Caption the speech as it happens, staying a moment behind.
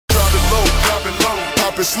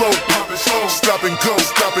it slow, stop and go,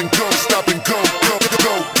 stop and go, stop and go, go,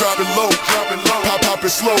 go, drop it low, pop it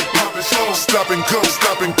slow, stop and go,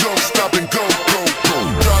 stop and go, stop and go, go, go,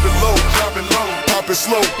 drop it low, pop it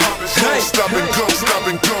slow, stop and go, stop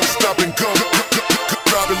and go, stop and go,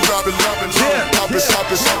 drop it, pop it, pop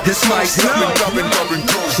it, This might stop and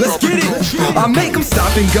go, let's get it. I make them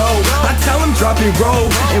stop and go, I tell them drop and roll.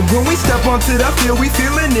 And when we step onto the field, we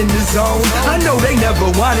feeling in the zone. I know they never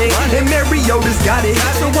want it, and Mariota's got it.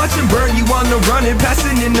 So watch him burn you on the run and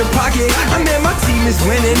passing in the pocket. I mean, my team is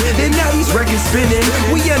winning, and now these records spinning.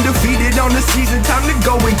 We undefeated on the season, time to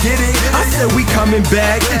go and get it. I said we coming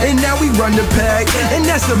back, and now we run the pack. And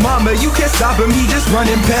that's the mama, you can't stop him, he just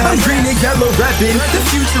running past. I'm green and yellow reppin', the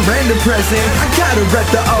future and the present. I gotta rep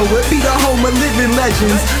the O, it be the home of living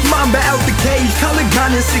legends. Mamba out the cage, color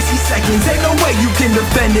gone in 60 seconds. Ain't no way you can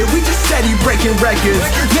defend it, we just steady breaking records.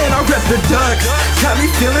 Man, I rep the Ducks, got me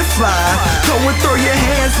feeling fly. Go and throw your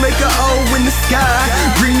hands, make a O in the sky.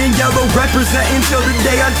 Green and yellow representing till the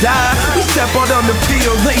day I die. We step out on the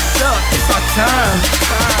field, lace up, it's our time.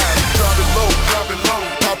 Drop it low,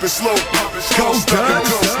 pop it slow, Go stop and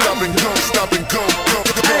go, Ducks. stop and go, stop and go, go,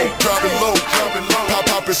 go, drop it low,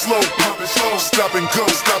 pop it slow, stop and go,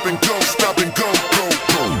 stop and go, stop and go, go,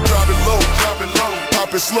 go, drop it low,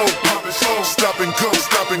 pop it slow, stop and go,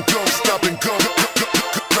 stop and go, stop and go.